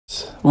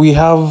we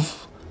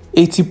have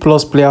 80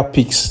 plus player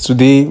picks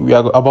today. We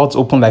are about to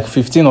open like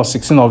 15 or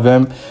 16 of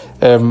them.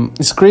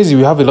 It's crazy.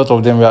 We have a lot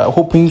of them. We are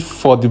hoping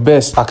for the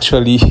best,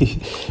 actually.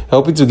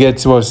 Hoping to get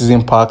team of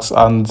season packs,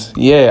 and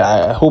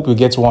yeah, I hope we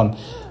get one.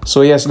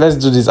 So yes, let's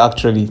do this.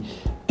 Actually,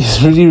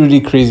 it's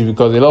really crazy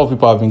because a lot of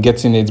people have been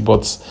getting it,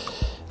 but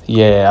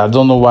yeah, I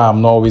don't know why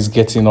I'm not always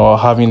getting or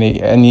having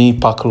any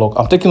pack luck.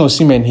 I'm taking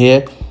Osimhen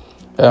here.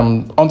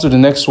 On to the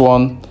next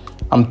one.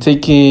 I'm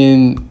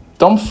taking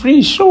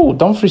Dumfries. Oh,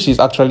 Dumfries is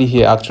actually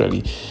here.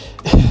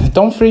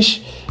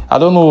 Dumfries, I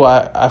don't know.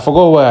 I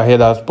forgot where I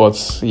heard that,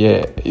 but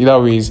yeah,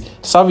 either ways,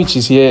 Savic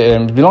is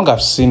here. Belong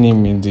I've seen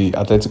him in the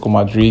Atletico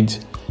Madrid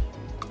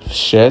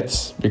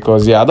shirt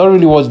because yeah, I don't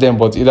really watch them,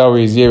 but either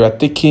ways, yeah, we're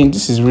taking.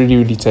 This is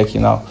really techy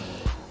now.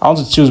 I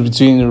want to choose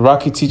between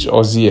Rakitic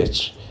or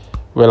Ziyech.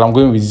 Well, I'm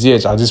going with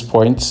Ziyech at this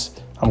point.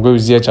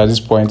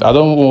 I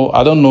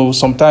don't know.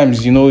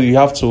 Sometimes, you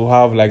have to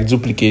have like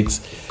duplicates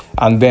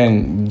and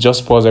then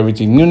just pause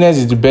everything. Nunes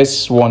is the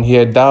best one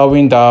here.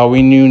 Darwin,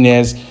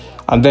 Nunes.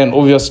 And then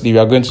obviously we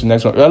are going to the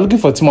next one. We are looking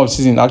for team of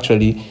season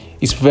actually.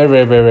 It's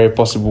very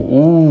possible.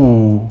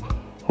 Ooh.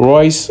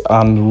 Royce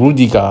and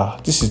Rudiger.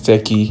 This is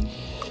techy.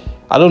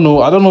 I don't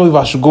know if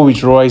I should go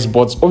with Royce,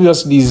 but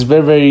obviously it's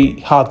very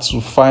hard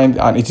to find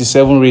an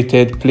 87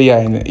 rated player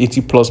in an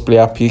 80 plus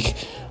player pick.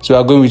 So we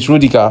are going with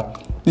Rudiger.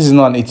 This is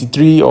not an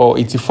 83 or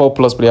 84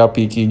 plus player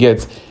pick. You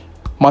get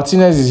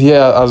Martinez is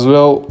here as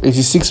well.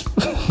 86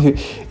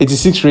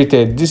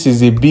 rated. This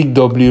is a big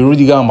W.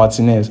 Rudiger and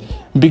Martinez.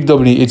 Big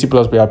W 80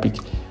 plus player pick.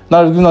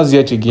 Now looking at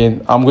Ziyech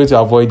again, I'm going to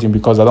avoid him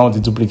because I don't want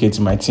to duplicate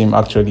in my team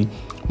actually.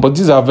 But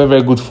these are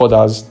very good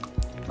fodders.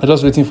 I'm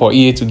just waiting for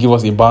EA to give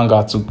us a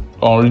banger to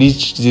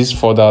unleash these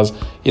fodders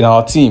in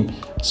our team.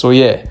 So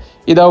yeah,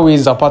 either way,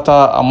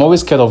 Zapata, I'm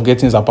always scared of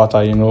getting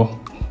Zapata,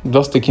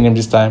 Just taking him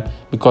this time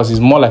because he's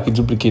more like a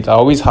duplicate. I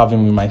always have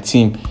him in my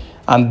team.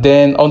 And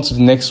then on to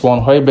the next one.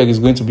 Højbjerg is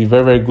going to be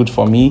very good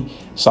for me.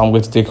 So I'm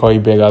going to take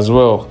Højbjerg as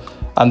well.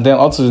 And then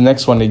on to the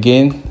next one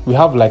again. We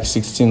have like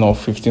 16 or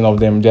 15 of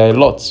them. There are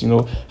lots,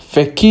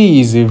 Fekir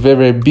is a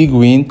very big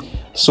win.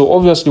 So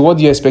obviously, what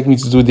do you expect me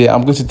to do there?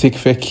 I'm going to take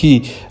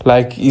Fekir.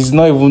 Like, it's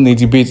not even a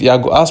debate.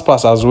 Iago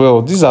Aspas as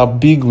well. These are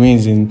big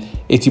wins in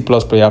 80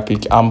 plus player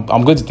pick. I'm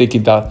going to take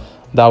it that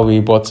way.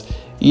 But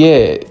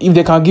yeah, if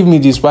they can give me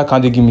this, why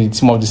can't they give me the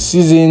team of the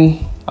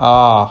season?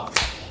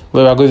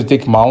 Well, we are going to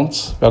take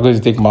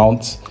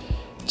Mount.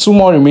 2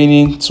 more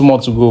remaining, 2 more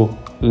to go.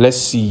 Let's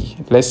see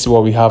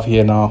what we have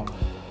here now.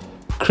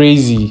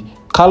 Crazy.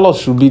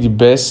 Carlos should be the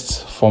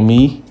best for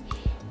me.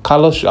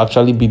 Carlos should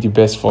actually be the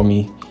best for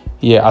me.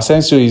 Yeah,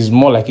 Asensio is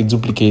more like a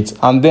duplicate.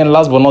 And then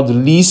last but not the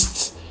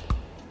least,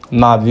 they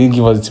didn't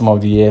give us the team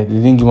of the year. They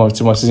didn't give us the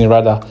team of the season,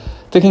 rather.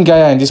 Taking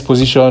Gaia in this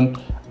position,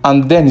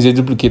 and then he's a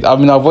duplicate. I've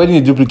been avoiding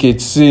a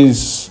duplicate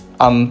since,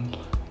 and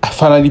I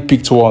finally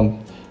picked one.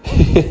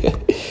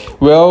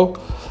 Well,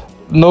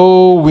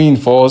 no win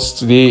for us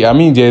today. I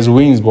mean, there's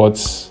wins,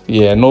 but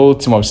yeah, no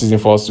team of season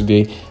for us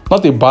today.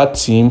 Not a bad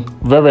team.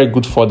 Very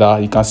good fodder.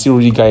 You can see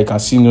Rudiger, you can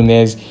see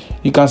Nunes,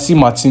 you can see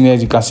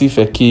Martinez, you can see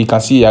Fekir, you can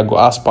see Iago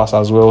Aspas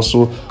as well.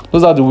 So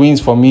those are the wins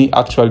for me,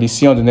 actually.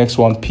 See you on the next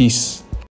one. Peace.